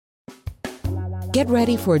Get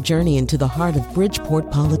ready for a journey into the heart of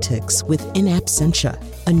Bridgeport politics with In Absentia,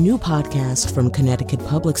 a new podcast from Connecticut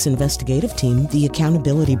Public's investigative team, The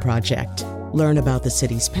Accountability Project. Learn about the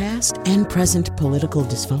city's past and present political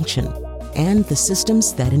dysfunction and the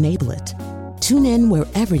systems that enable it. Tune in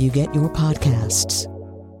wherever you get your podcasts.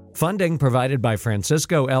 Funding provided by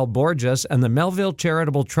Francisco L. Borges and the Melville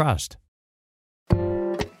Charitable Trust.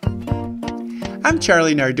 I'm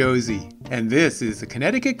Charlie Nardozzi, and this is the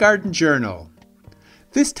Connecticut Garden Journal.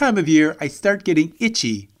 This time of year, I start getting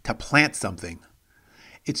itchy to plant something.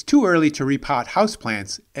 It's too early to repot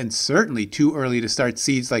houseplants, and certainly too early to start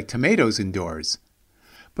seeds like tomatoes indoors.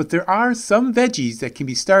 But there are some veggies that can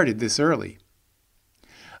be started this early.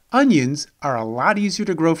 Onions are a lot easier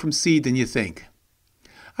to grow from seed than you think.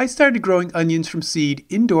 I started growing onions from seed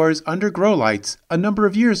indoors under grow lights a number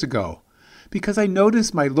of years ago because I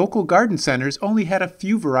noticed my local garden centers only had a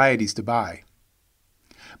few varieties to buy.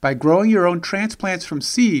 By growing your own transplants from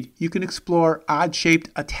seed, you can explore odd-shaped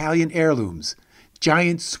Italian heirlooms,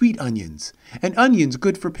 giant sweet onions, and onions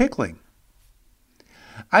good for pickling.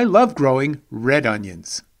 I love growing red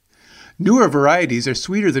onions. Newer varieties are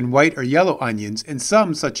sweeter than white or yellow onions, and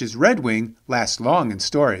some, such as Red Wing, last long in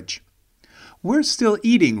storage. We're still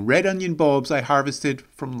eating red onion bulbs I harvested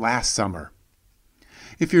from last summer.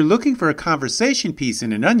 If you're looking for a conversation piece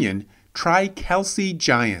in an onion, try Kelsey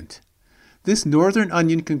Giant. This northern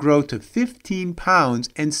onion can grow to 15 pounds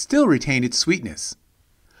and still retain its sweetness.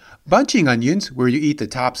 Bunching onions, where you eat the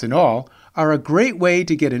tops and all, are a great way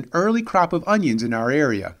to get an early crop of onions in our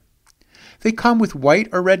area. They come with white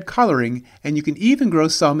or red coloring, and you can even grow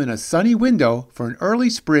some in a sunny window for an early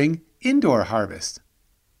spring indoor harvest.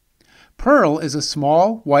 Pearl is a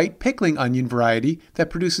small, white pickling onion variety that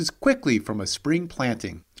produces quickly from a spring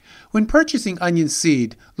planting. When purchasing onion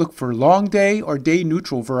seed, look for long day or day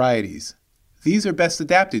neutral varieties. These are best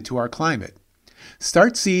adapted to our climate.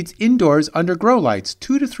 Start seeds indoors under grow lights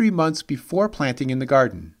 2 to 3 months before planting in the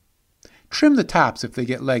garden. Trim the tops if they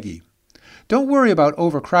get leggy. Don't worry about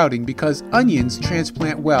overcrowding because onions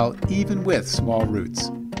transplant well even with small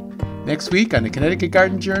roots. Next week on the Connecticut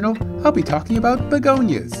Garden Journal, I'll be talking about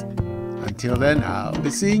begonias. Until then, I'll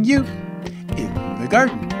be seeing you in the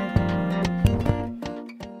garden.